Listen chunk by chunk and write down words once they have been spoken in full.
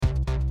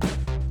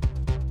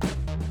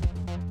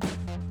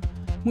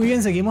Muy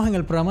bien, seguimos en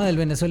el programa del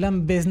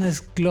Venezuelan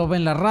Business Club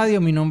en la radio.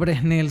 Mi nombre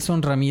es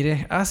Nelson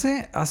Ramírez.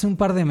 Hace un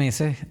par de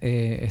meses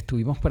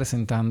estuvimos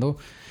presentando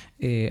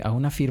a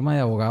una firma de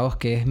abogados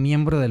que es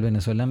miembro del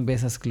Venezuelan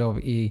Business Club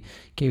y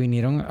que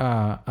vinieron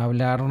a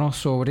hablarnos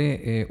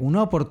sobre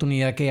una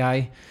oportunidad que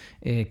hay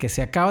que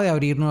se acaba de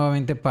abrir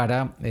nuevamente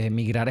para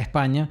migrar a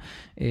España.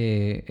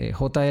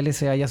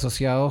 JLCA y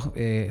asociados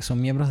son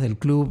miembros del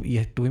club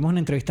y tuvimos una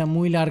entrevista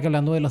muy larga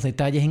hablando de los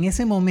detalles. En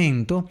ese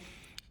momento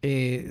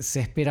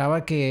se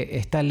esperaba que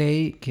esta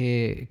ley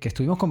que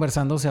estuvimos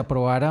conversando se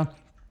aprobara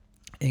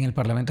en el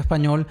Parlamento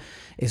Español.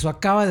 Eso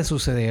acaba de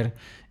suceder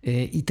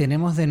y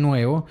tenemos de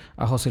nuevo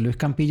a José Luis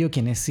Campillo,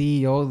 quien es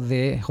CEO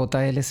de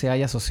JLCA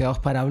y asociados,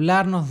 para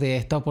hablarnos de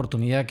esta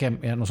oportunidad que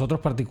a nosotros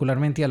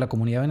particularmente y a la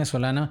comunidad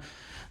venezolana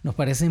nos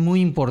parece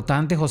muy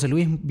importante. José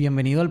Luis,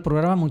 bienvenido al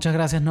programa. Muchas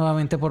gracias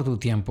nuevamente por tu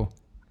tiempo.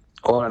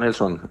 Hola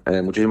Nelson,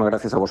 muchísimas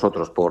gracias a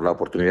vosotros por la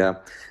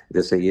oportunidad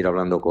de seguir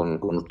hablando con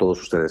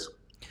todos ustedes.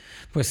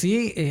 Pues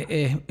sí,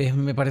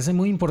 me parece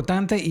muy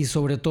importante y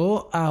sobre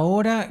todo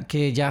ahora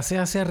que ya se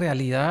hace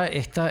realidad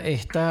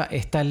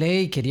esta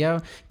ley,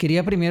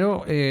 quería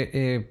primero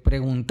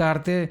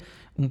preguntarte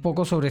un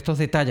poco sobre estos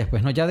detalles.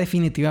 Pues no, ya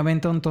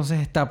definitivamente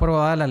entonces está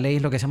aprobada la ley,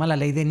 lo que se llama la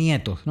ley de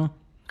nietos, ¿no?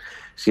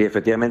 Sí,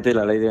 efectivamente,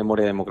 la Ley de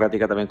Memoria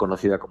Democrática, también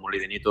conocida como Ley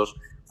de Nietos,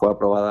 fue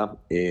aprobada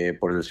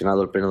por el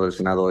Senado, el Pleno del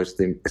Senado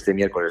este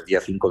miércoles, día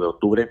 5 de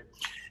octubre.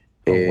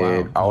 Oh,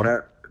 wow.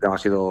 Ahora ha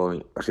sido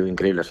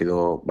increíble, ha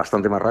sido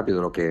bastante más rápido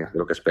de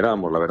lo que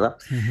esperábamos, la verdad.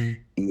 Uh-huh.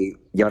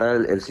 Y ahora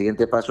el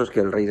siguiente paso es que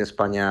el rey de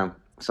España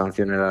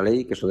sancione la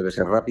ley, que eso debe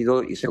ser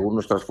rápido, y según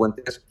nuestras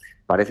fuentes,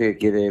 parece que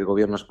quiere el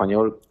gobierno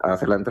español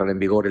hacerla entrar en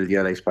vigor el Día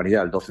de la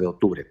Hispanidad, el 12 de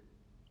octubre.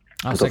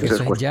 O sea que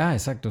eso es ya,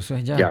 exacto, eso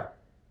es ya.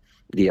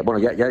 Bueno,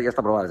 ya está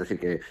aprobada, es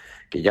decir,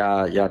 que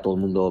ya todo el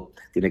mundo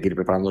tiene que ir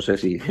preparándose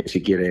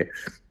si quiere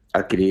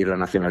adquirir la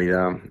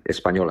nacionalidad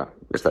española.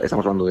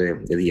 Estamos hablando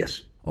de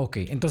días. Ok,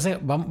 entonces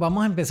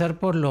vamos a empezar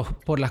por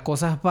las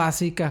cosas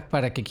básicas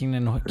para que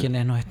quienes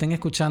nos estén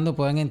escuchando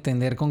puedan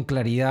entender con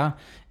claridad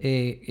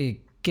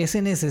qué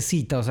se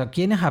necesita, o sea,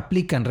 quiénes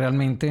aplican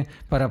realmente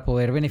para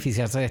poder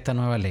beneficiarse de esta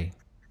nueva ley.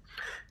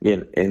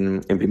 Bien,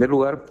 en primer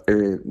lugar,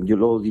 yo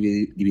lo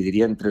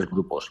dividiría en tres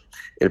grupos.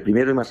 El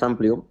primero y más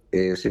amplio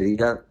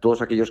sería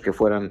todos aquellos que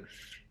fueran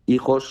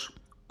hijos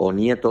o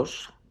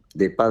nietos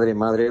de padre,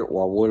 madre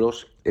o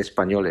abuelos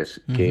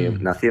españoles que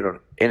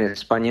nacieron en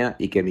España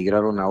y que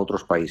emigraron a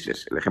otros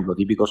países. El ejemplo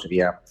típico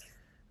sería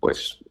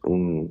pues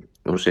un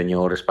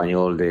señor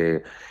español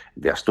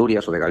de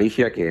Asturias o de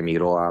Galicia que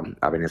emigró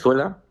a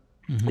Venezuela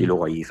y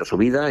luego allí hizo su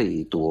vida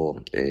y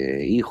tuvo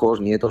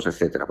hijos, nietos,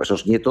 etcétera. Pues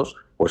esos nietos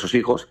o esos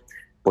hijos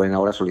pueden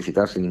ahora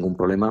solicitar sin ningún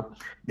problema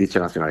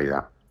dicha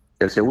nacionalidad.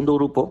 El segundo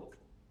grupo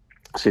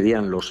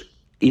serían los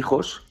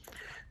hijos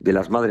de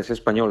las madres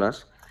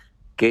españolas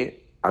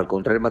que, al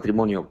contraer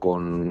matrimonio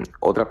con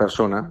otra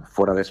persona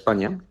fuera de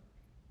España,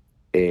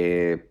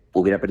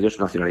 hubiera perdido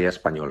su nacionalidad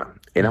española.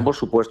 En ambos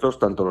supuestos,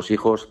 tanto los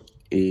hijos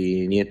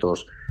y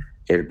nietos,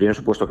 el primer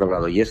supuesto que he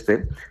hablado y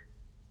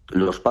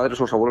los padres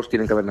o los abuelos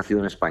tienen que haber nacido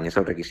en España, es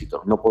el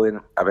requisito. No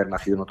pueden haber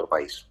nacido en otro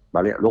país,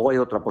 ¿vale? Luego hay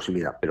otra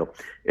posibilidad, pero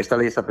esta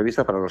ley está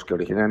prevista para los que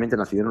originalmente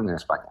nacieron en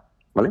España,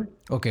 ¿vale?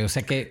 Ok, o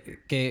sea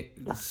que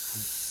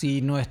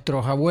si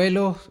nuestros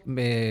abuelos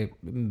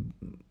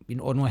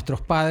o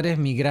nuestros padres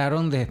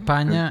migraron de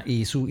España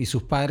y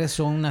sus padres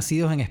son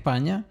nacidos en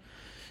España,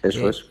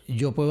 eso es.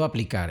 Yo puedo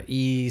aplicar.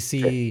 Y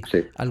si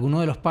sí. alguno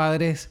de los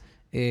padres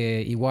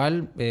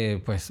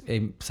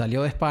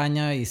salió de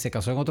España y se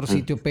casó en otro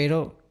sitio,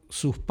 pero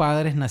sus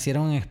padres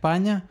nacieron en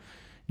España,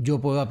 yo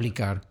puedo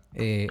aplicar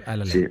a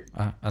la ley. Sí,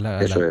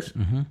 eso es.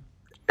 Uh-huh.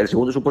 El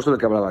segundo supuesto del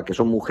que hablaba, que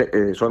son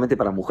solamente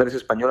para mujeres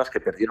españolas que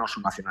perdieron su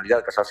nacionalidad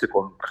al casarse,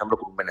 por ejemplo,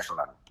 con un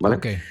venezolano, ¿vale?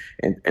 Okay.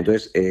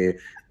 Entonces,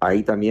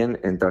 ahí también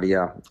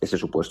entraría ese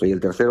supuesto. Y el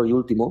tercero y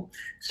último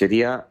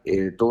sería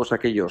todos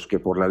aquellos que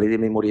por la Ley de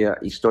Memoria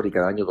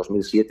Histórica del año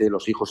 2007,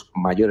 los hijos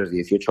mayores de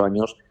 18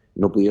 años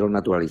no pudieron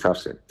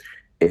naturalizarse.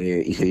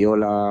 Y se dio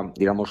la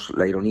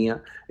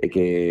ironía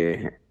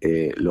que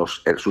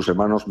sus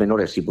hermanos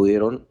menores sí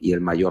pudieron y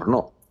el mayor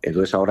no.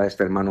 Entonces ahora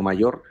este hermano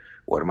mayor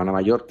o hermana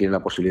mayor tiene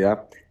la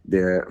posibilidad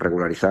de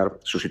regularizar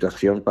su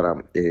situación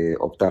para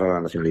optar a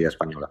la nacionalidad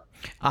española.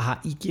 Ajá,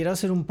 y quiero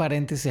hacer un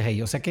paréntesis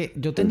ahí. O sea que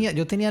yo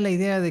tenía la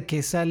idea de que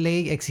esa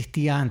ley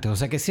existía antes, o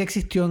sea que sí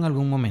existió en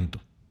algún momento.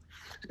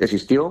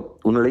 Existió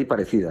una ley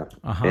parecida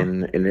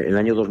en el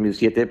año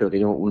 2007, pero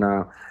tenía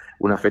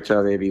una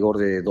fecha de vigor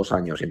de 2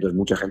 años, y entonces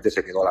mucha gente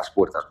se quedó a las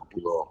puertas,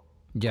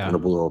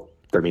 no pudo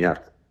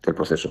terminar el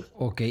proceso.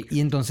 Ok,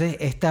 y entonces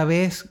esta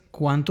vez,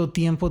 ¿cuánto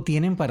tiempo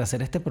tienen para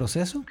hacer este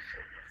proceso?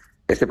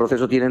 Este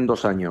proceso tienen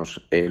 2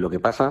 años. Lo que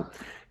pasa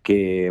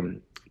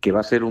que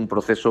va a ser un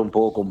proceso un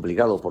poco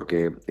complicado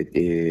porque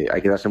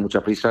hay que darse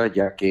mucha prisa,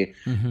 ya que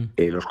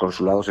los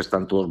consulados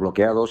están todos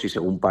bloqueados y,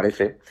 según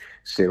parece,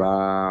 se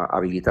va a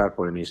habilitar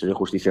por el Ministerio de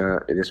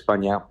Justicia de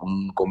España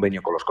un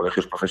convenio con los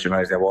colegios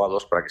profesionales de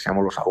abogados para que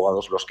seamos los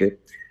abogados los que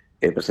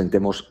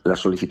presentemos las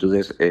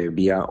solicitudes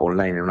vía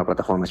online en una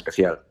plataforma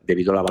especial,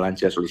 debido a la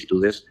avalancha de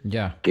solicitudes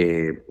Ya.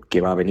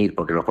 que va a venir,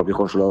 porque los propios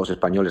consulados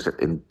españoles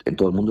en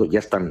todo el mundo ya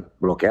están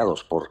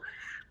bloqueados por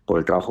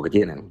el trabajo que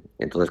tienen.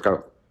 Entonces,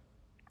 claro,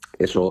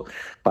 eso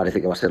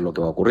parece que va a ser lo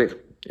que va a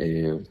ocurrir.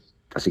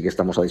 Así que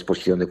estamos a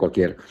disposición de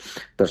cualquier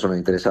persona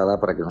interesada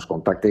para que nos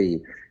contacte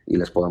y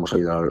les podamos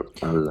ayudar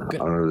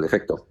al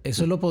efecto.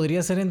 Eso lo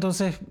podría hacer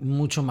entonces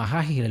mucho más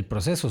ágil el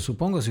proceso,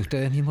 supongo, si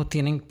ustedes mismos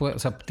tienen, pues, o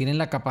sea, tienen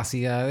la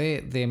capacidad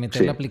de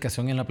meter la Sí,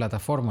 aplicación en la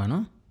plataforma,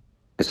 ¿no?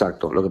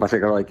 exacto. Lo que pasa es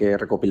que, claro, hay que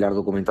recopilar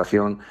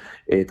documentación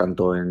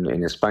tanto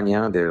en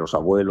España, de los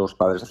abuelos,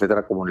 padres,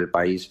 etcétera, como en el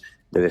país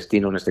de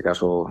destino, en este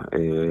caso,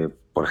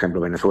 por ejemplo,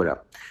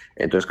 Venezuela.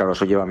 Entonces, claro,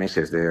 eso lleva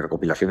meses de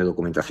recopilación de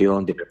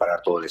documentación, de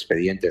preparar todo el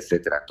expediente,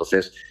 etcétera.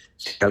 Entonces,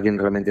 si alguien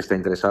realmente está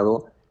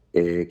interesado,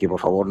 que por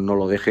favor no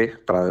lo deje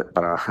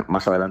para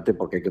más adelante,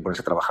 porque hay que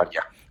ponerse a trabajar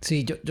ya.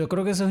 Sí, yo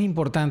creo que eso es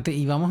importante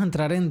y vamos a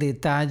entrar en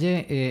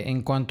detalle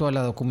en cuanto a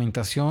la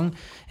documentación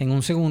en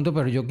un segundo,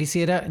 pero yo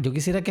quisiera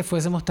que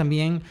fuésemos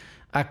también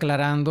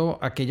aclarando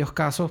aquellos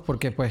casos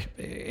porque pues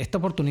esta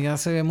oportunidad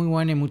se ve muy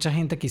buena y mucha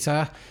gente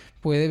quizás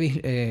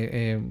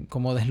puede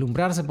como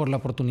deslumbrarse por la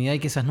oportunidad y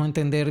quizás no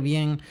entender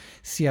bien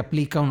si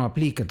aplica o no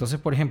aplica. Entonces,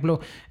 por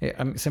ejemplo,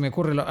 se me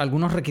ocurren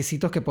algunos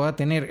requisitos que pueda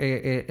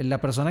tener. La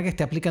persona que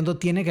esté aplicando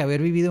tiene que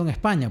haber vivido en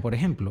España, por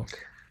ejemplo.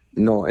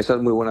 No, esa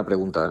es muy buena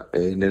pregunta,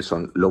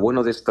 Nelson. Lo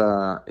bueno de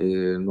esta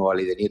nueva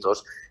ley de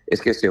nietos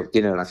es que se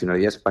obtiene la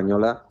nacionalidad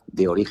española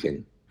de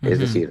origen. Es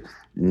Ujú. decir,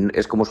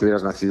 es como si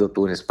hubieras nacido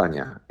tú en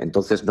España.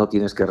 Entonces no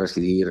tienes que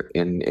residir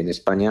en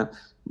España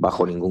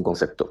bajo ningún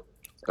concepto.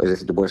 Es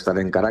decir, tú puedes estar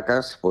en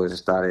Caracas, puedes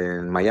estar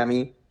en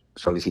Miami,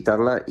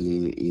 solicitarla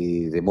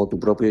y de motu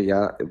propio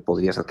ya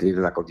podrías adquirir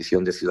la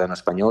condición de ciudadano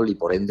español y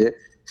por ende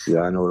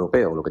ciudadano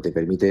europeo, lo que te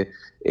permite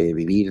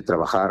vivir,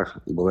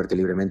 trabajar y moverte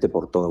libremente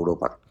por toda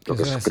Europa, lo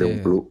que Eso es, es, creo,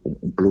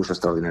 un plus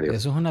extraordinario.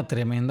 eso es una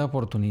tremenda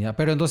oportunidad.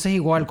 Pero entonces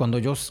igual,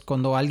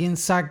 cuando alguien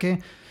saque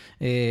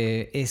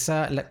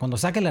cuando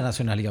saque la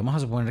nacionalidad, vamos a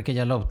suponer que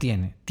ya la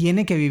obtiene,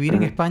 tiene que vivir en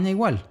Ujú. España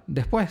igual,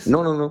 después.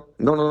 No, no, no,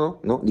 no, no, no,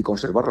 no, ni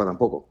conservarla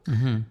tampoco,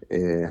 Ujú,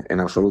 en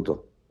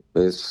absoluto.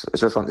 Eso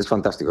es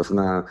fantástico,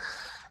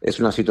 es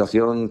una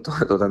situación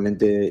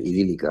totalmente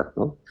idílica,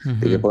 ¿no?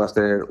 De que ujú. puedas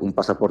tener un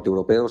pasaporte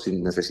europeo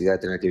sin necesidad de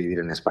tener que vivir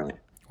en España.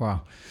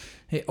 Wow.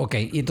 Ok,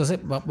 y entonces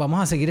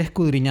vamos a seguir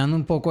escudriñando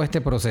un poco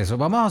este proceso.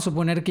 Vamos a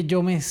suponer que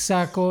yo me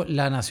saco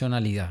la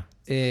nacionalidad.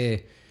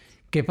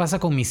 ¿Qué pasa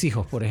con mis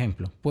hijos, por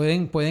ejemplo?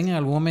 ¿Pueden en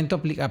algún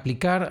momento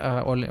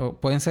aplicar o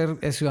pueden ser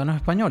ciudadanos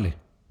españoles?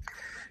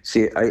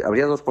 Sí,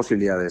 habría dos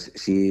posibilidades.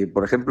 Si,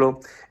 por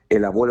ejemplo,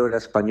 el abuelo era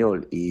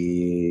español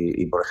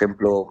por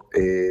ejemplo,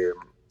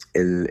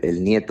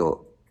 el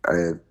nieto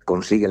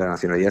consigue la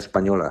nacionalidad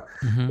española,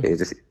 Ujú. es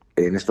decir,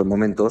 en estos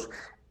momentos,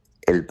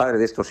 el padre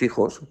de estos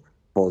hijos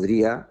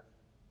podría,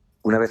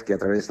 una vez que a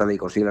través de esta ley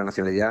consigue la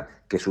nacionalidad,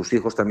 que sus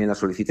hijos también la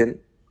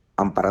soliciten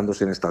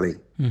amparándose en esta ley.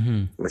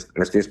 Ujú.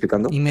 ¿Me estoy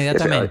explicando?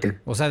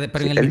 Inmediatamente. O sea,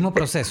 pero en Sí, el mismo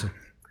proceso.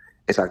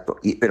 exacto.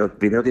 Pero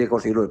primero tiene que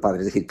conseguirlo el padre.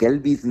 Es decir, que el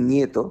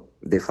bisnieto,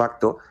 de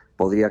facto,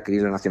 podría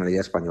adquirir la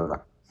nacionalidad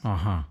española.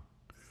 Ajá.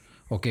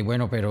 Ok,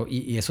 bueno, pero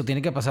y eso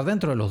tiene que pasar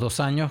dentro de los 2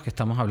 años que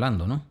estamos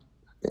hablando, ¿no?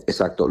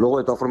 Exacto. Luego,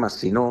 de todas formas,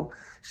 si no,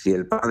 si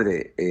el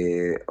padre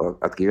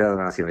adquiriera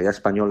la nacionalidad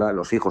española,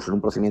 los hijos en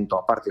un procedimiento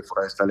aparte,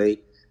 fuera de esta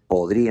ley,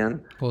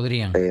 podrían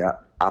Podrían.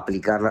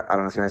 aplicar a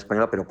la nacionalidad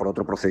española, pero por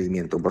otro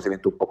procedimiento, un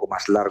procedimiento un poco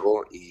más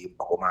largo y un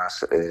poco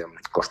más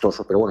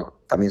costoso. Pero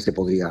bueno, también se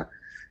podría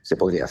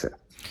hacer.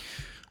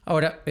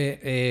 Ahora,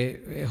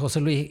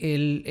 José Luis,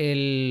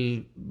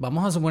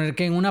 vamos a suponer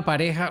que en una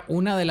pareja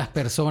una de las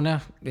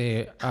personas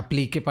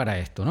aplique para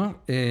esto,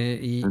 ¿no?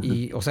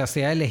 Ujú. O sea,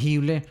 sea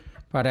elegible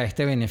para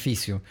este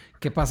beneficio.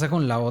 ¿Qué pasa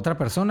con la otra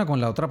persona, con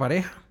la otra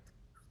pareja?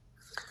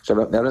 O sea,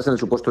 me hablas en el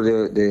supuesto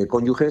de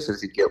cónyuges, es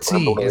decir, que por ejemplo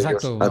Sí, uno de ellos...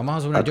 exacto. Vamos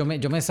a suponer,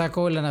 yo me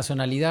saco la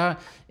nacionalidad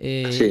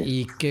sí.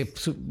 y que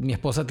mi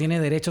esposa tiene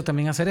derecho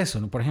también a hacer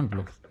eso, ¿no? Por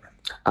ejemplo.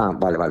 Ah,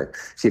 vale, vale.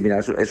 Sí, mira,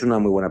 es una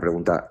muy buena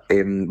pregunta.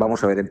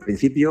 Vamos a ver, en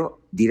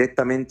principio,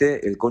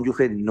 directamente el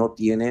cónyuge no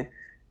tiene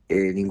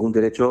ningún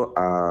derecho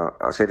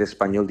a ser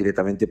español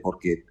directamente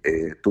porque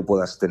tú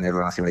puedas tener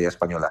la nacionalidad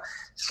española.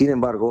 Sin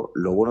embargo,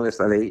 lo bueno de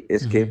esta ley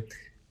es Ujú, que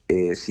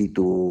si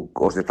tú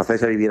os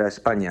desplazáis a vivir a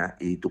España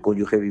y tu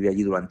cónyuge vive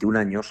allí durante un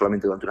año,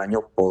 solamente durante un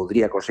año,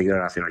 podría conseguir la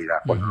nacionalidad.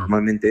 Cuando ujú.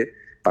 normalmente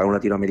para un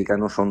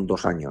latinoamericano son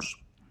 2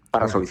 años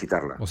para Oh.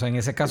 solicitarla. O sea, en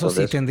ese caso sí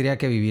Entonces, tendría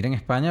que vivir en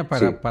España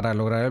sí, para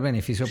lograr el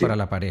beneficio para sí.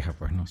 la pareja,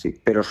 pues, ¿no?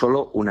 Sí, pero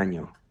solo un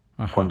año,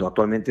 Ajá. cuando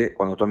actualmente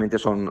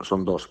son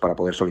 2 para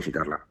poder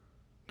solicitarla.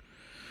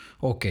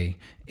 Ok.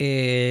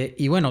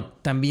 Y bueno,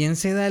 también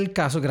se da el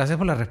caso, gracias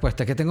por la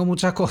respuesta, que tengo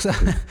muchas cosas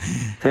No,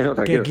 que tranquilo,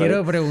 está bien.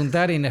 quiero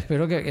preguntar y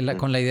espero que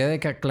con la idea de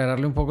que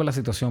aclararle un poco la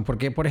situación.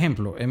 Porque, por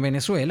ejemplo, en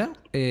Venezuela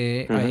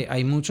Ujú,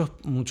 hay muchos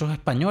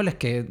españoles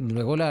que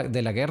luego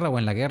de la guerra o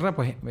en la guerra,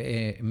 pues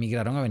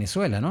migraron a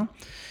Venezuela, ¿no?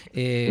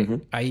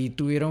 ujú, Ahí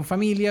tuvieron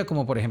familia,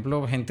 como por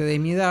ejemplo gente de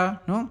mi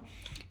edad, ¿no?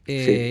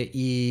 Sí.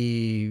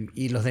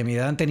 y los de mi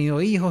edad han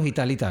tenido hijos y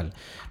tal y tal.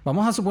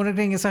 Vamos a suponer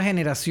que en esa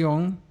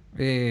generación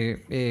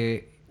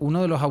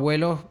uno de los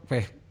abuelos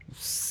pues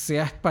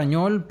sea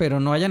español, pero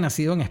no haya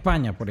nacido en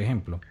España, por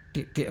ejemplo.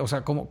 O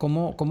sea,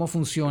 ¿cómo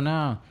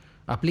funciona?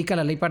 ¿Aplica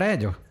la ley para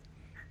ellos?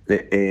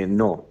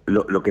 No,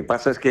 lo que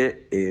pasa es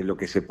que lo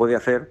que se puede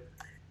hacer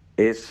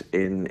es,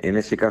 en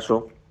ese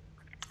caso,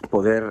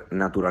 poder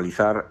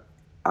naturalizar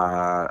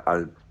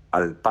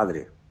al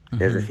padre.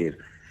 Es Ujú. decir,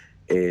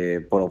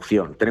 por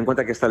opción. Ten en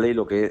cuenta que esta ley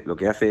lo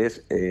que hace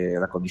es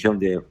la condición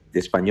de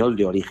español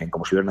de origen,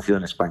 como si hubiera nacido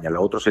en España.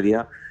 Lo otro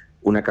sería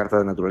una carta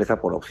de naturaleza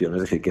por opción.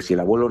 Es decir, que si el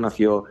abuelo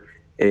nació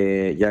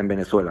ya en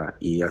Venezuela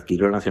y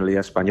adquirió la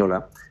nacionalidad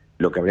española,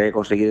 lo que habría que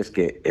conseguir es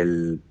que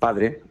el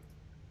padre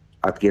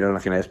adquiera la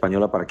nacionalidad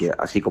española para que,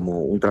 así como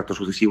un tracto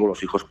sucesivo,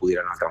 los hijos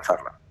pudieran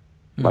alcanzarla.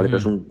 ¿Vale? Pero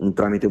es Ujú. un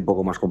trámite un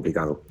poco más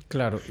complicado.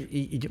 Claro,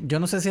 y yo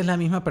no sé si es la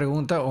misma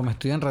pregunta o me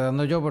estoy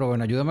enredando yo, pero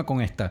bueno, ayúdame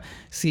con esta.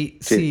 Sí,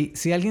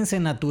 Si alguien se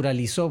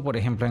naturalizó, por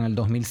ejemplo, en el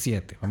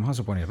 2007, vamos a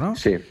suponer, ¿no?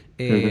 sí.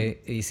 Ujú.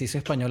 Y se hizo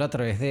español a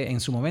través de, en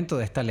su momento,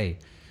 de esta ley.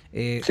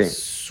 Sí.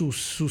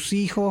 Sus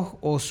hijos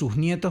o sus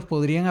nietos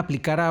podrían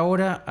aplicar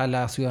ahora a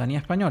la ciudadanía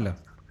española.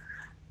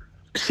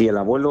 Si el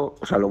abuelo,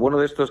 o sea, lo bueno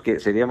de esto es que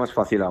sería más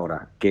fácil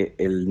ahora que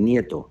el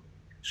nieto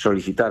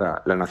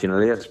solicitara la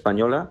nacionalidad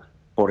española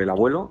por el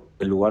abuelo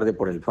en lugar de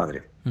por el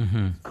padre.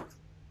 Ujú.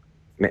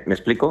 ¿Me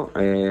explico,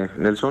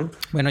 Nelson?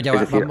 Bueno, ya Es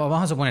va, decir,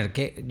 vamos a suponer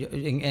que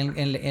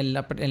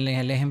en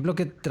el ejemplo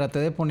que traté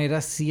de poner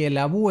era si el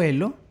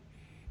abuelo,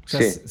 o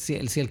sea, sí,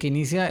 si el que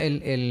inicia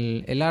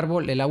el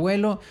árbol, el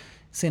abuelo,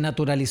 se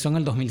naturalizó en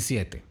el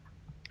 2007,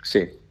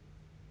 sí,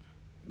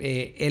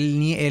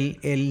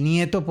 el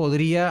nieto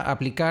podría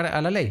aplicar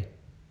a la ley.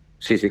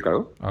 sí, sí,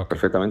 claro, Ok,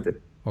 perfectamente.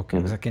 ok. O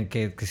Ujú. sea,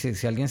 que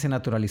si alguien se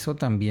naturalizó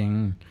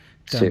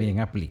Sí, también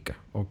aplica.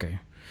 Ok.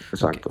 Ok.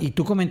 exacto. Y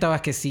tú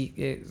comentabas que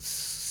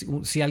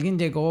si alguien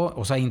llegó,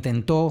 o sea,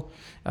 intentó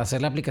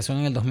hacer la aplicación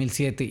en el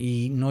 2007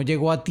 y no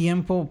llegó a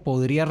tiempo,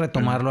 podría Ujú.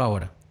 retomarlo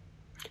ahora.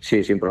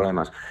 Sí, sin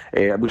problemas.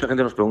 Mucha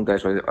gente nos pregunta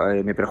eso.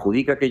 ¿Me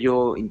perjudica que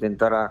yo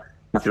intentara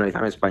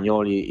nacionalizarme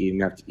español y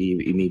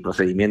mi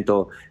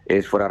procedimiento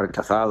fuera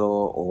rechazado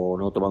o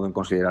no tomado en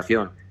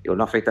consideración? Digo,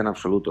 no afecta en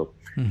absoluto.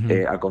 Ujú.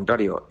 Al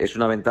contrario, es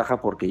una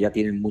ventaja porque ya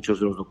tienen muchos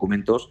de los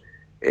documentos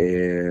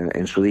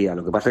en su día.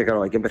 Lo que pasa es que,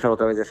 claro, hay que empezar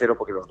otra vez de cero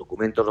porque los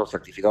documentos, los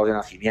certificados de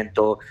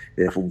nacimiento,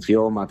 de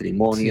defunción, Sí,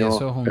 matrimonio,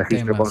 eso es un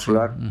registro tema, sí.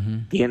 consular,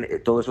 Ujú.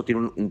 todo eso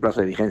tiene un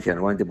plazo de vigencia.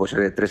 Normalmente puede ser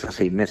de 3 a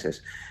 6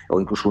 meses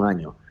o incluso un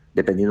año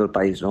dependiendo del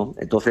país, ¿no?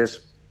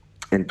 Entonces,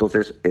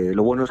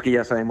 lo bueno es que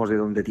ya sabemos de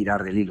dónde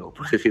tirar del hilo,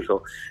 por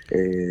decirlo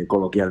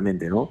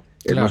coloquialmente, ¿no?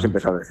 No es Claro.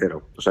 empezar de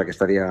cero, o sea que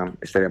estaría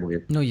muy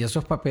bien. No, y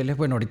esos papeles,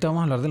 bueno, ahorita vamos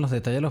a hablar de los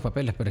detalles de los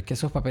papeles, pero es que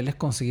esos papeles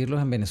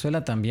conseguirlos en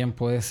Venezuela también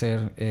puede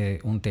ser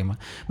un tema.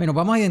 Bueno,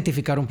 vamos a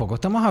identificar un poco.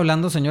 Estamos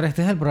hablando, señores,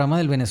 este es el programa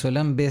del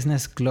Venezuelan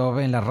Business Club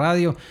en la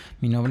radio.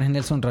 Mi nombre es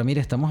Nelson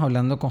Ramírez. Estamos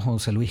hablando con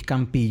José Luis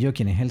Campillo,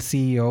 quien es el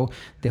CEO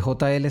de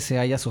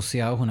JLCA y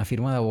Asociados, una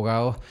firma de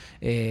abogados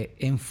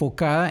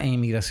enfocada en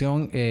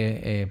inmigración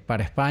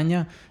para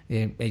España.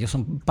 Ellos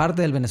son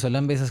parte del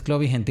Venezuelan Business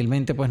Club y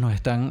gentilmente pues nos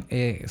están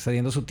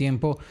cediendo su tiempo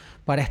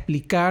para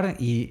explicar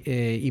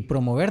y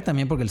promover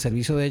también, porque el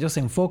servicio de ellos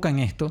se enfoca en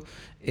esto,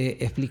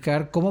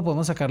 explicar cómo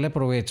podemos sacarle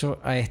provecho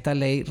a esta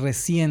ley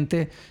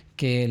reciente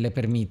que le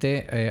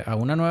permite a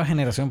una nueva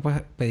generación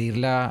pues pedir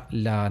la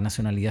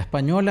nacionalidad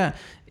española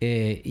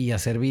y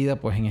hacer vida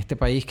pues en este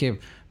país que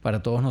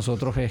para todos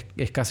nosotros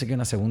es casi que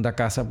una segunda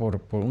casa.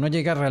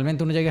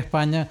 Realmente uno llega a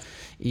España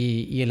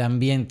y el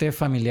ambiente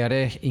familiar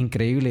es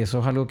increíble. Eso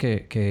es algo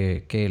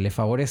que le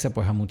favorece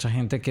pues a mucha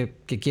gente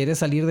que quiere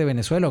salir de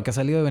Venezuela o que ha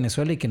salido de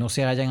Venezuela y que no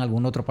se halla en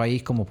algún otro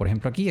país, como por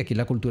ejemplo aquí. Aquí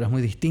la cultura es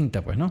muy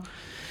distinta, pues, ¿no?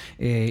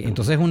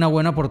 Entonces es una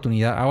buena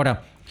oportunidad.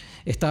 Ahora,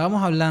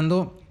 estábamos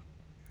hablando,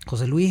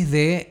 José Luis,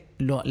 de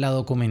la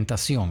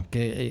documentación,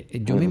 que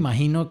yo me Ujú.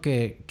 imagino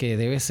que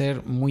debe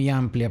ser muy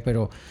amplia,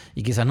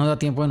 y quizás no da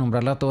tiempo de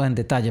nombrarla toda en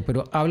detalle,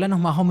 pero háblanos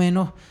más o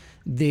menos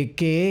de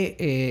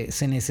qué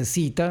se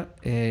necesita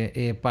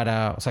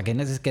o sea,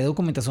 qué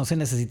documentación se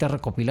necesita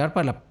recopilar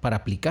para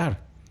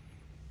aplicar.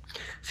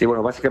 Sí,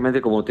 bueno,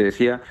 básicamente, como te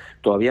decía,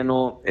 todavía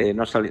no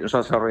se ha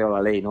desarrollado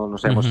la ley, ¿no? No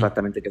sabemos Ujú.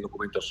 exactamente qué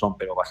documentos son,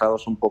 pero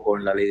basados un poco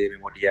en la ley de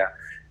memoria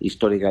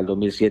histórica del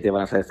 2007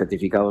 van a ser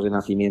certificados de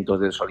nacimiento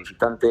del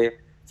solicitante,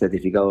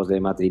 certificados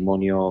de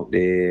matrimonio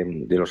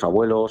de los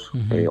abuelos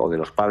Ujú. o de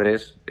los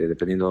padres,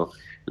 dependiendo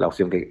la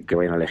opción que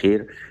vayan a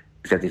elegir,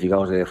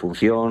 certificados de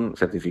defunción,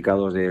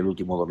 certificados del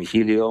último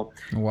domicilio,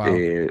 Wow.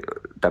 eh,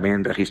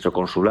 también registro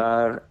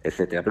consular,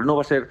 etcétera. Pero no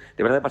va a ser,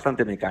 de verdad,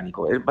 bastante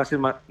mecánico. No va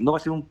a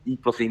ser un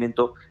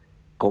procedimiento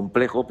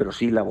complejo, pero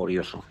sí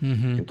laborioso.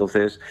 Ujú.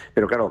 Entonces,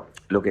 pero claro,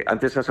 lo que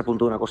antes has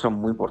apuntado una cosa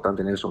muy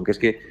importante, Nelson, que es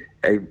que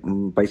hay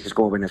países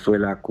como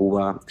Venezuela,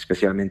 Cuba,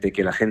 especialmente,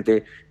 que la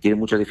gente tiene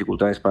muchas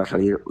dificultades para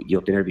salir y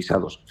obtener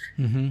visados.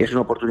 Ujú. Es una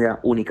oportunidad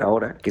única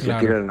ahora que si Claro.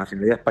 adquiere la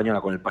nacionalidad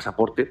española con el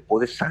pasaporte,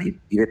 puedes salir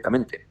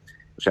directamente.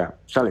 O O sea,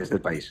 sales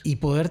del país. Y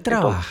poder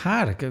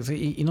trabajar.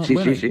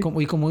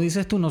 Como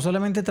dices tú, no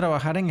solamente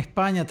trabajar en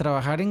España,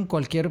 trabajar en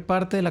cualquier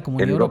parte de la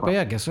Comunidad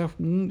Europea, que eso es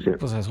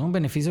eso es un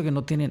beneficio que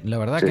no tiene, la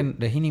verdad que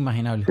es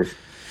inimaginable.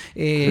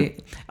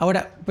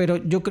 Ahora, pero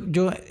yo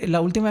la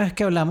última vez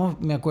que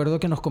hablamos, me acuerdo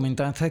que nos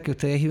comentaste que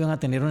ustedes iban a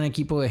tener un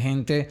equipo de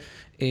gente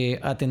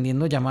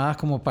atendiendo llamadas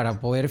como para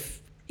poder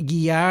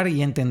guiar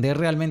y entender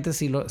realmente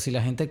si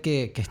la gente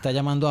que está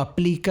llamando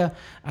aplica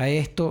a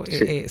esto.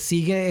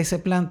 ¿Sigue ese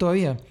plan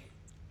todavía?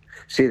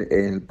 Sí,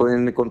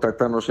 pueden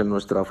contactarnos en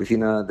nuestra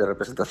oficina de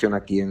representación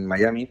aquí en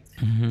Miami,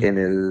 en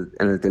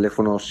el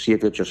teléfono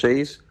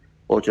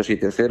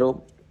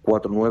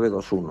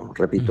 786-870-4921.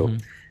 Repito,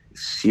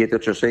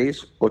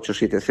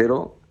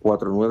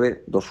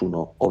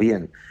 786-870-4921. O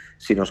bien,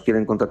 si nos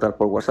quieren contactar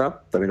por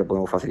WhatsApp, también lo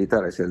podemos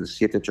facilitar. Es el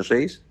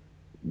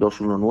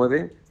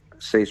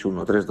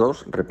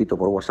 786-219-6132. Repito,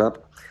 por WhatsApp,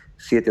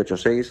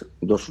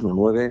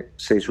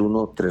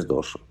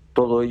 786-219-6132.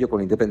 Todo ello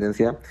con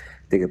independencia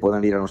de que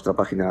puedan ir a nuestra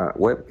página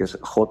web, que es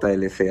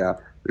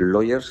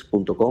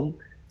jlcalawyers.com.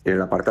 En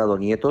el apartado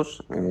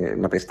Nietos,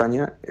 en la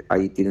pestaña,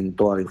 ahí tienen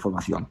toda la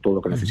información, todo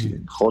lo que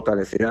necesiten.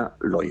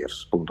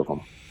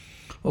 jlcalawyers.com.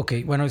 Ok,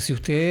 bueno, si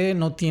usted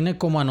no tiene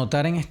cómo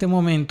anotar en este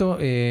momento,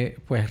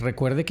 pues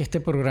recuerde que este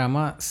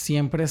programa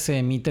siempre se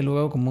emite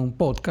luego como un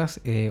podcast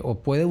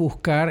o puede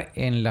buscar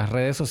en las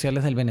redes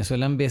sociales del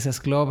Venezuelan Business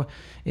Club,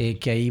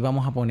 que ahí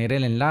vamos a poner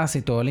el enlace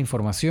y toda la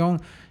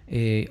información.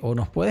 O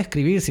nos puede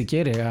escribir si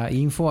quiere a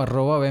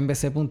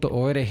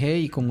info@bnbc.org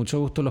y con mucho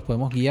gusto los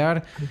podemos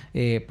guiar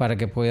para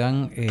que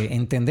puedan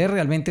entender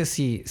realmente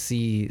si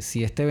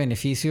este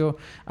beneficio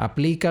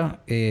aplica.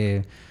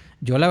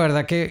 Yo la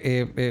verdad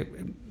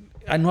que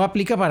no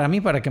aplica para mí,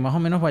 para que más o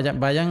menos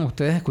vayan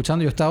ustedes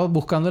escuchando. Yo estaba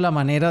buscando la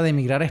manera de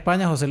emigrar a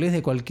España, José Luis,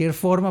 de cualquier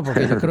forma,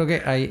 porque yo creo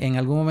que en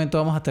algún momento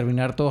vamos a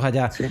terminar todos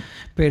allá. Sí.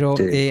 Pero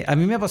a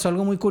mí me pasó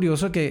algo muy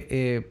curioso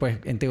que, pues,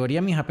 en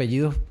teoría mis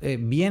apellidos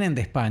vienen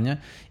de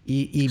España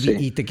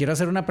y te quiero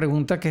hacer una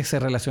pregunta que se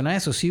relaciona a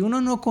eso. Si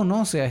uno no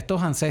conoce a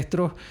estos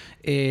ancestros,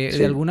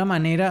 de alguna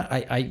manera,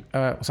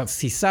 o sea,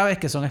 si sabes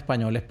que son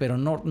españoles, pero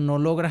no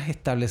logras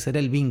establecer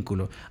el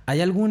vínculo, ¿hay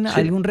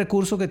algún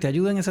recurso que te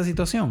ayude en esa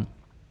situación?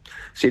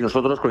 Sí,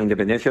 nosotros, con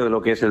independencia de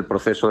lo que es el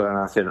proceso de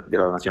la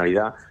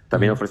nacionalidad,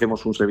 también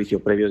ofrecemos un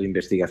servicio previo de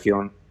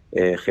investigación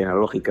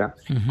genealógica,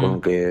 con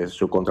que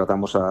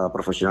subcontratamos a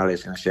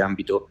profesionales en ese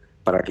ámbito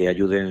para que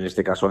ayuden, en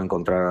este caso, a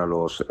encontrar a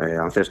los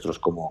ancestros,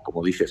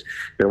 como dices.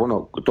 Pero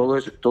bueno, todo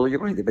ello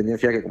con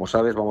independencia que, como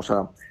sabes, vamos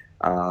a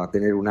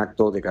tener un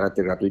acto de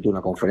carácter gratuito,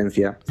 una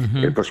conferencia,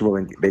 el próximo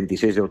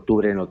 26 de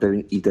octubre en el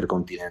Hotel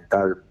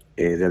Intercontinental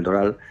del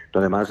Doral,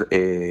 donde además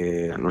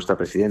nuestra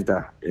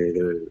presidenta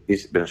del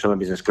Venezuelan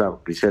Business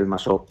Club, Grisel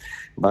Masó,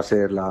 va a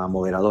ser la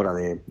moderadora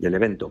del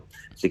evento.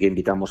 Así que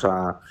invitamos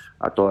a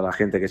toda la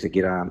gente que se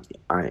quiera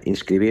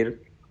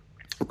inscribir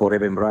por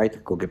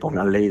Eventbrite, con que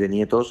pongan Ley de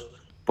Nietos,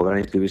 podrán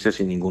inscribirse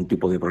sin ningún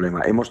tipo de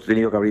problema. Hemos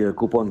tenido que abrir el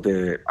cupo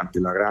ante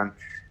la gran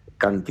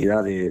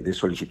cantidad de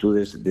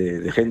solicitudes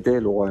de gente.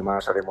 Luego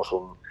además haremos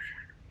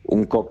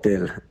un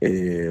cóctel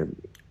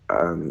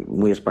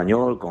muy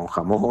español, con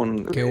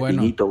jamón,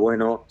 vinito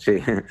bueno, sí,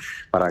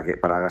 para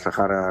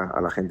agasajar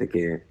a la gente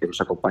que nos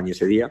acompañe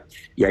ese día.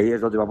 Y ahí es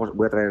donde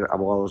voy a traer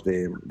abogados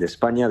de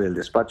España, del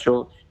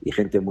despacho, y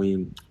gente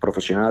muy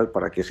profesional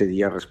para que ese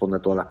día responda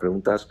a todas las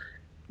preguntas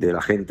de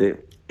la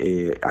gente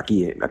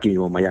aquí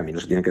mismo en Miami. No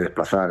se tienen que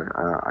desplazar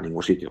a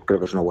ningún sitio. Creo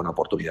que es una buena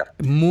oportunidad.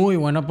 Muy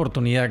buena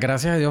oportunidad.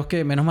 Gracias a Dios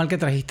que menos mal que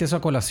trajiste eso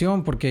a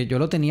colación, porque yo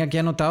lo tenía aquí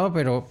anotado,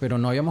 pero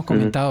no habíamos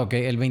comentado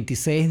que el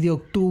 26 de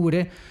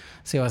octubre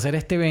se va a hacer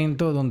este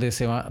evento donde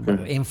se va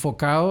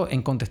enfocado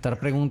en contestar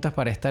preguntas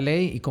para esta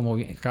ley, y como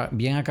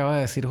bien acaba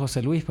de decir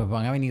José Luis, pues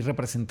van a venir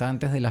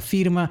representantes de la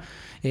firma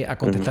a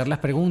contestar las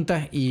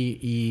preguntas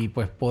y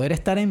pues poder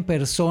estar en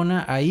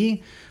persona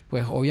ahí,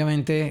 pues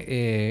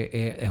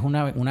obviamente es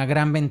una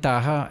gran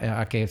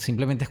ventaja a que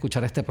simplemente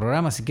escuchar este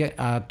programa. Así que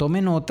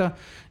tome nota,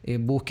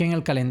 busquen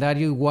el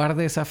calendario y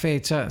guarde esa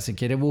fecha. Si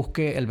quiere,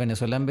 busque el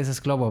Venezuelan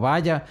Business Club o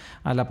vaya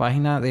a la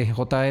página de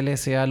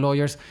JLCA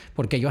Lawyers,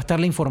 porque ahí va a estar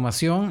la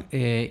información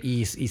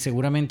y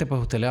seguramente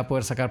pues usted le va a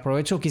poder sacar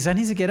provecho. Quizás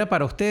ni siquiera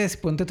para ustedes,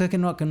 ponte usted que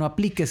no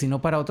aplique,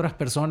 sino para otras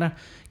personas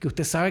que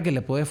usted sabe que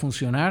le puede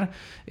funcionar.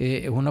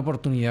 Es una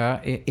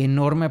oportunidad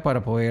enorme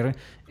para poder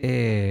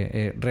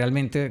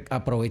realmente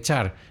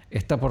aprovechar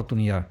esta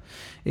oportunidad.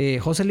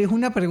 José Luis,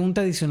 una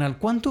pregunta adicional.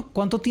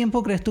 ¿Cuánto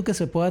tiempo crees tú que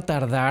se pueda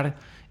tardar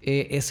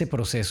ese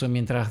proceso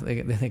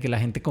desde que la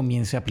gente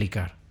comience a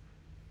aplicar?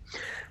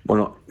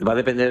 Bueno, va a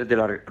depender de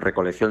la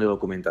recolección de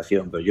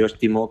documentación, pero yo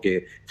estimo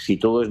que si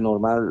todo es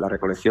normal, la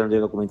recolección de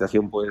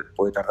documentación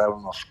puede tardar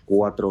unos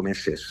 4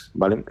 meses,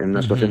 ¿vale? En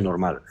una situación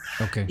normal.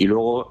 Okay. Y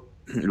luego,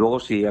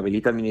 si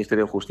habilita el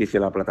Ministerio de Justicia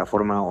la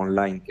plataforma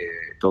online que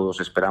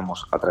todos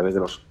esperamos a través de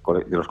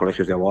los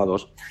colegios de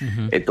abogados,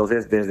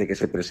 entonces, desde que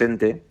se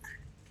presente,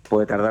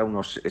 puede tardar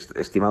unos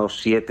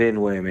estimados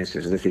 7-9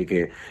 meses, es decir,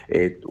 que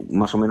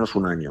más o menos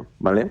un año,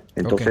 ¿vale?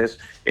 Entonces,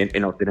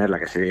 en obtenerla,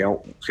 que sería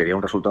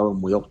un resultado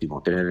muy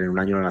óptimo, tener en un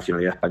año la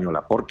nacionalidad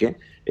española, porque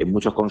en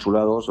muchos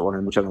consulados, o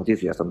en muchas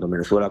noticias, tanto en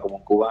Venezuela como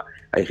en Cuba,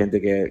 hay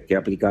gente que ha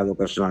aplicado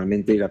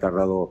personalmente y le ha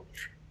tardado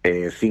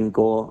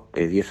 5,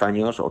 10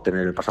 años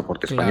obtener el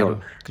pasaporte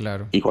español.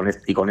 Claro. Y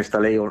con esta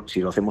ley,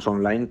 si lo hacemos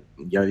online,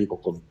 ya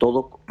digo, con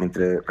todo,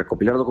 entre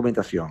recopilar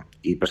documentación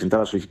y presentar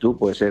la solicitud,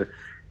 puede ser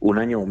un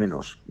año o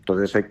menos.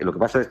 Entonces, lo que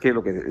pasa es que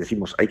lo que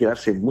decimos, hay que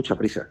darse mucha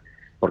prisa,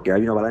 porque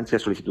hay una avalancha de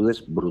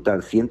solicitudes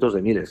brutal, cientos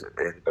de miles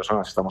de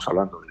personas estamos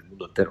hablando del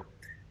mundo entero,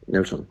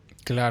 Nelson.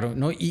 Claro,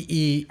 ¿no?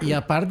 Y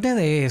aparte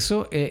de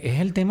eso, es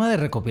el tema de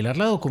recopilar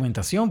la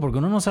documentación, porque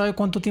uno no sabe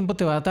cuánto tiempo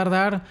te va a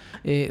tardar,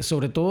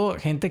 sobre todo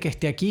gente que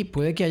esté aquí.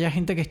 Puede que haya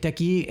gente que esté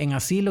aquí en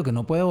asilo, que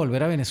no puede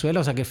volver a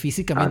Venezuela, o sea que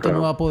físicamente claro.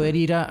 no va a poder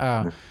ir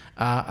a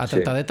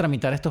tratar de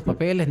tramitar estos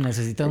papeles,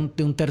 necesita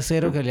de un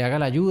tercero que le haga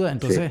la ayuda.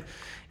 Entonces,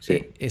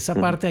 esa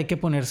parte hay que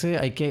ponerse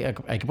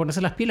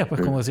las pilas,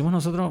 pues como decimos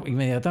nosotros,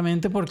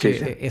 inmediatamente,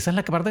 porque esa es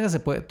la parte que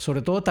se puede,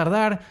 sobre todo,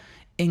 tardar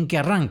en que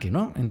arranque,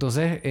 ¿no?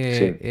 Entonces,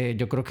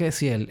 yo creo que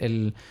sí,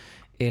 el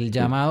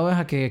llamado es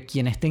a que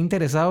quien esté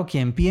interesado,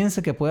 quien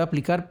piense que puede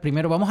aplicar,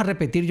 primero vamos a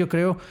repetir, yo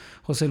creo,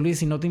 José Luis,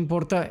 si no te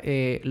importa,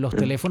 los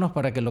teléfonos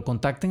para que lo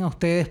contacten a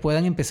ustedes,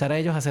 puedan empezar a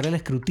ellos a hacer el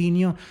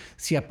escrutinio,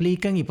 si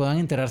aplican y puedan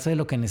enterarse de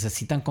lo que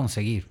necesitan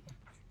conseguir.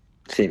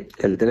 Sí,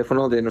 el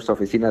teléfono de nuestra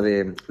oficina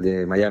de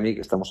Miami,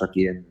 que estamos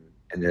aquí en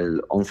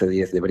el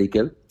 1110 de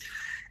Brickell,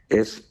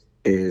 es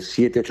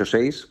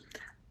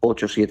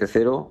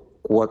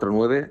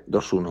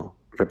 786-870-4921.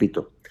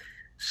 Repito,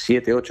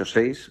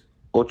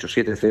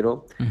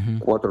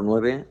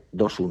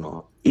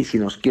 786-870-4921. Y si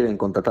nos quieren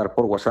contactar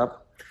por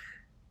WhatsApp,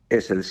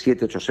 es el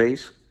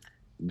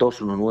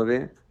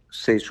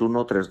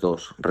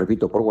 786-219-6132.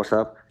 Repito, por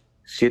WhatsApp,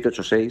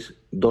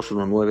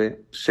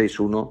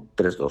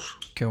 786-219-6132.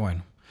 Qué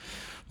bueno.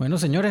 Bueno,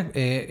 señores,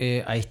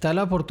 ahí está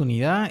la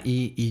oportunidad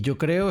y yo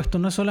creo esto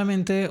no es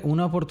solamente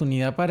una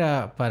oportunidad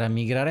para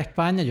migrar a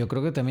España, yo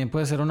creo que también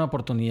puede ser una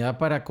oportunidad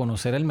para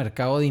conocer el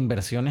mercado de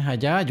inversiones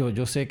allá.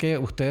 Yo sé que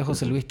ustedes,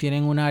 José Luis,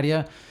 tienen un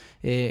área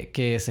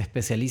que se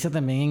especializa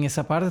también en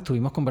esa parte.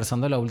 Estuvimos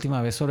conversando la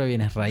última vez sobre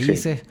bienes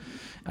raíces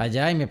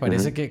allá y me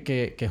parece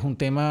que es un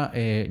tema,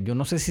 yo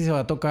no sé si se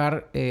va a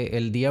tocar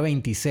el día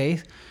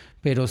 26,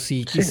 pero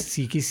sí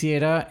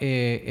quisiera,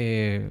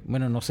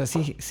 bueno, no sé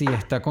si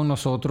está con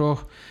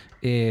nosotros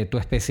tu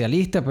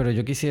especialista, pero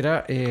yo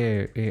quisiera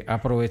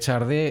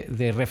aprovechar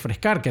de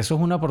refrescar, que eso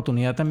es una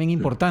oportunidad también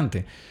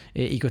importante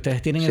y que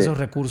ustedes tienen esos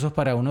recursos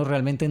para uno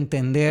realmente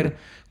entender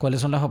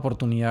cuáles son las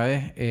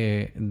oportunidades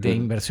de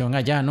inversión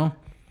allá, ¿no?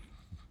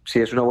 Sí,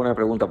 es una buena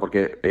pregunta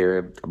porque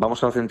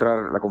vamos a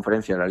centrar la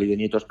conferencia en la ley de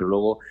nietos, pero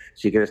luego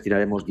sí que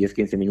destinaremos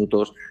 10-15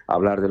 minutos a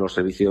hablar de los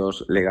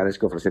servicios legales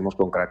que ofrecemos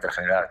con carácter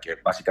general, que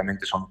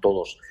básicamente son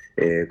todos,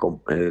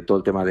 todo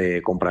el tema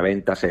de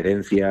compraventas,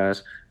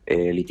 herencias,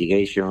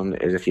 litigation,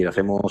 es decir,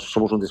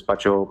 somos un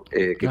despacho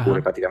que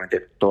cubre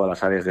prácticamente todas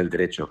las áreas del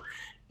derecho.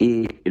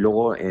 Y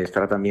luego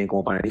estará también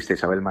como panelista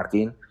Isabel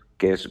Martín,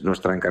 que es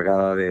nuestra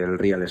encargada del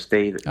real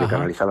estate, de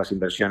canalizar las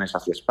inversiones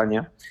hacia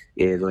España,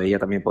 donde ella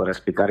también podrá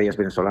explicar. Ella es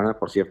venezolana,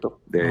 por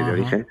cierto, de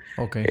origen.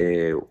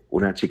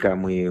 Una chica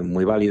muy,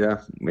 muy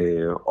válida,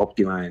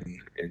 óptima y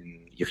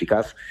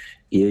eficaz,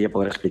 y ella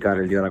podrá explicar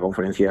el día de la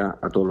conferencia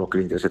a todos los que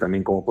le interese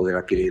también cómo poder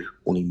adquirir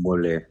un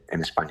inmueble en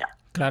España.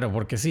 Claro,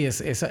 porque sí,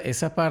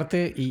 esa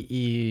parte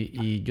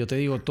y yo te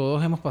digo,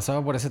 todos hemos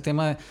pasado por ese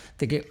tema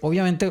de que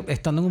obviamente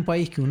estando en un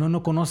país que uno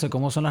no conoce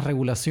cómo son las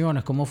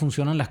regulaciones, cómo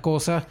funcionan las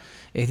cosas,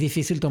 es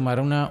difícil tomar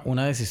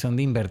una decisión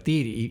de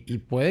invertir y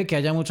puede que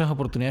haya muchas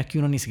oportunidades que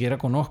uno ni siquiera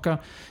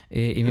conozca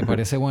y me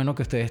parece bueno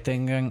que ustedes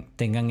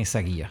tengan esa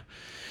guía.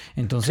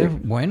 Entonces,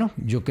 bueno,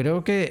 yo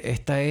creo que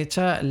está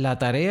hecha la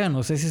tarea.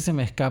 No sé si se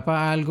me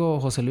escapa algo,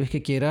 José Luis,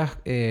 que quieras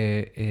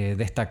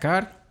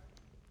destacar.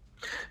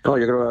 No,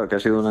 yo creo que ha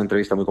sido una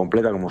entrevista muy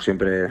completa, como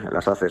siempre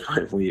las haces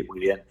muy, muy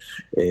bien,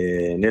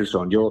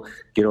 Nelson. Yo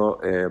quiero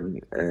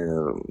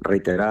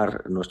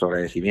reiterar nuestro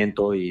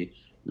agradecimiento y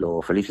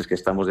lo felices que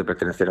estamos de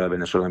pertenecer al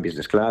Venezuelan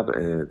Business Club.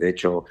 De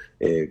hecho,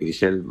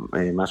 Grisel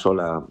Masso,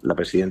 la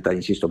presidenta,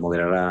 insisto,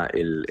 moderará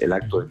el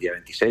acto el día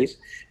 26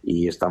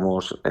 y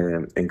estamos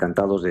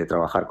encantados de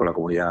trabajar con la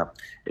comunidad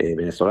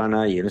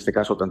venezolana y en este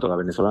caso tanto la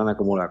venezolana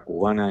como la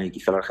cubana y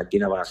quizá la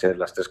argentina van a ser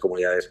las tres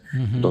comunidades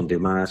donde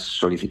más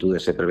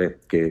solicitudes se prevé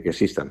que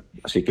existan.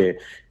 Así que,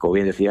 como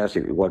bien decías,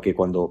 igual que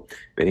cuando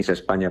venís a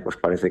España, pues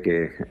parece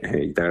que,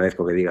 y te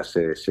agradezco que digas,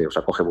 se os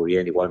acoge muy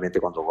bien. Igualmente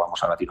cuando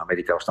vamos a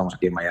Latinoamérica o estamos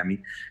aquí en Miami,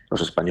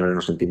 los españoles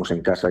nos sentimos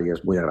en casa y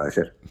es muy de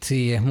agradecer.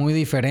 Sí, es muy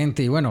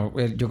diferente y bueno,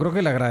 yo creo que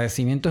el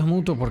agradecimiento es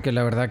mutuo porque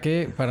la verdad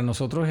que para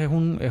nosotros es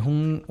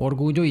un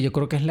orgullo y yo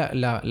creo que es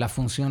la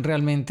función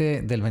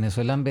realmente del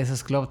Venezuelan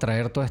Business Club,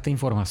 traer toda esta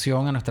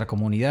información a nuestra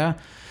comunidad,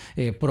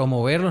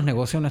 promover los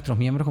negocios de nuestros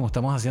miembros como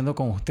estamos haciendo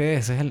con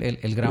ustedes. Ese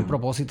es el gran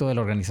propósito de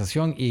la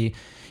organización y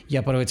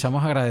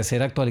aprovechamos a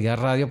agradecer a Actualidad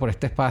Radio por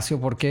este espacio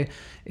porque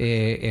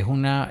es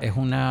un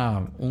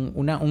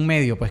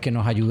medio pues, que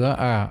nos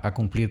ayuda a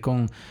cumplir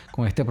con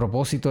este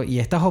propósito y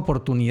estas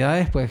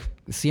oportunidades, pues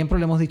siempre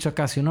lo hemos dicho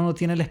acá, si uno no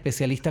tiene el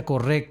especialista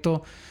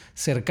correcto,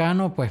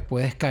 cercano, pues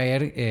puedes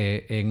caer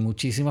en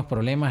muchísimos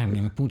problemas,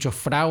 en muchos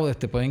fraudes,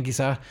 te pueden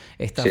quizás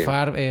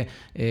estafar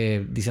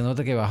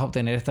diciéndote que vas a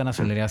obtener esta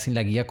nacionalidad sin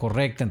la guía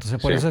correcta.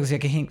 Entonces, por eso decía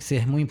que sí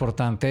es muy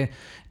importante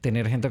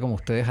tener gente como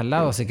ustedes al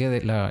lado. Así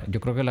que yo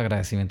creo que el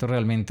agradecimiento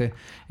realmente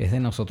es de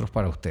nosotros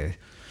para ustedes.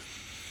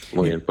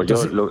 Muy bien, pues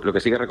entonces, yo lo que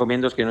sí que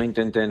recomiendo es que no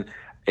intenten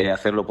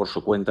hacerlo por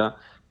su cuenta,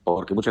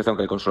 porque muchas veces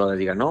aunque el consulado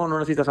diga no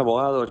necesitas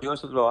abogados, yo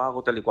esto lo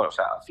hago tal y cual, o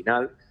sea, al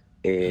final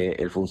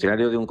el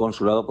funcionario de un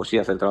consulado pues sí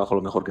hace el trabajo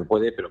lo mejor que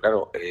puede, pero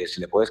claro,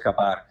 se le puede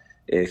escapar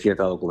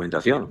cierta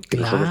documentación que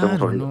nosotros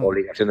tenemos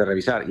obligación de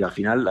revisar y al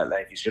final la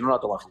decisión no la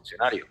toma el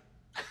funcionario.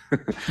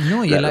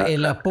 No, y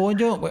el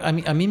apoyo, a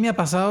mí me ha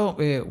pasado,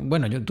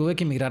 bueno, yo tuve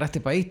que emigrar a este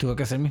país, tuve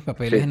que hacer mis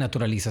papeles de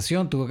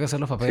naturalización, tuve que hacer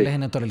los papeles de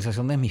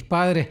naturalización de mis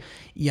padres,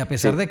 y a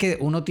pesar de que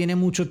uno tiene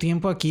mucho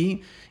tiempo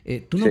aquí,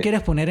 tú no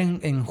quieres poner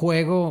en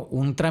juego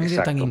un trámite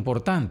tan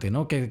importante,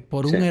 ¿no? Que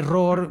por un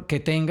error que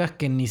tengas,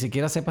 que ni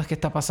siquiera sepas qué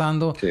está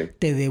pasando,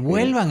 te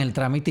devuelvan el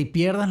trámite y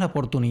pierdas la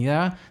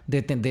oportunidad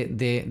de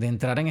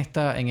entrar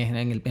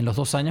en los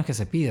 2 años que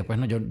se pide. Pues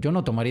no, yo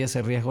no tomaría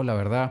ese riesgo, la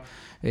verdad,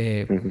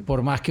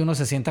 por más que uno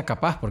se sienta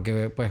capaz,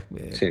 porque pues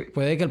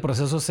puede que el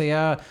proceso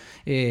sea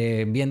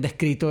bien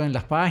descrito en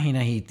las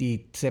páginas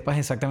y sepas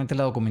exactamente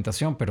la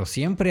documentación, pero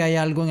siempre hay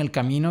algo en el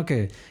camino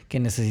que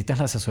necesitas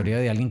la asesoría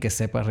de alguien que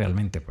sepa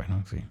realmente, pues,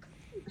 ¿no? Sí.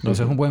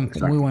 Entonces es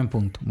muy buen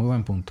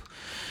punto.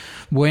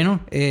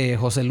 Bueno,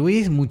 José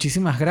Luis,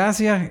 muchísimas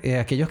gracias.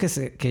 Aquellos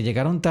que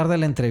llegaron tarde a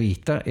la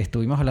entrevista,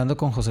 estuvimos hablando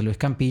con José Luis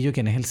Campillo,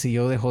 quien es el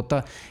CEO de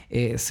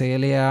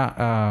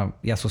JLCA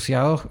y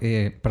Asociados,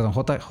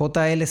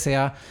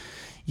 JLCA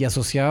y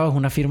Asociados,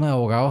 una firma de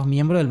abogados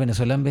miembro del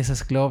Venezuelan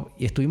Business Club,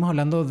 y estuvimos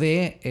hablando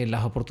de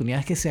las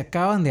oportunidades que se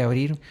acaban de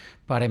abrir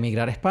para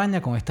emigrar a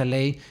España con esta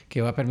ley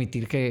que va a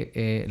permitir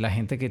que la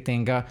gente que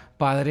tenga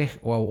padres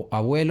o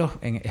abuelos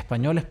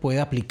españoles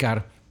pueda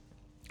aplicar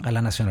a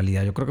la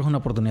nacionalidad. Yo creo que es una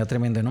oportunidad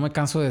tremenda. No me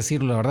canso de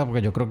decirlo, la verdad,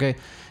 porque yo creo que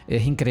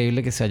es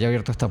increíble que se haya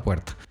abierto esta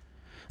puerta.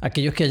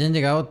 Aquellos que hayan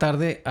llegado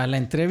tarde a la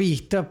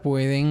entrevista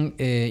pueden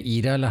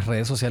ir a las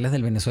redes sociales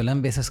del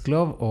Venezuelan Business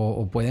Club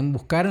o pueden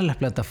buscar en las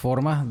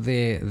plataformas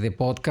de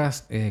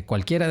podcast,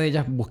 cualquiera de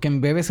ellas,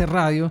 busquen BBC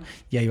Radio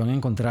y ahí van a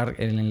encontrar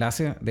el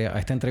enlace a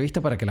esta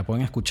entrevista para que la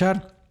puedan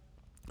escuchar,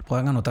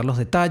 puedan anotar los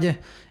detalles.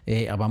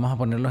 Vamos a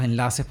poner los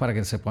enlaces para que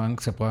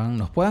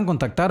nos puedan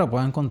contactar o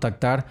puedan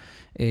contactar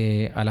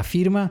a la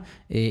firma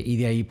y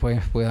de ahí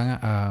pues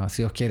puedan,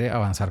 si Dios quiere,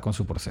 avanzar con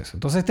su proceso.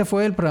 Entonces este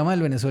fue el programa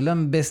del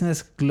Venezuelan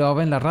Business Club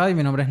en la radio.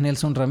 Mi nombre es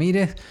Nelson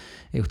Ramírez.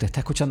 Usted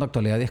está escuchando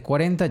Actualidad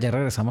 1040. Ya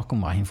regresamos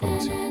con más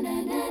información.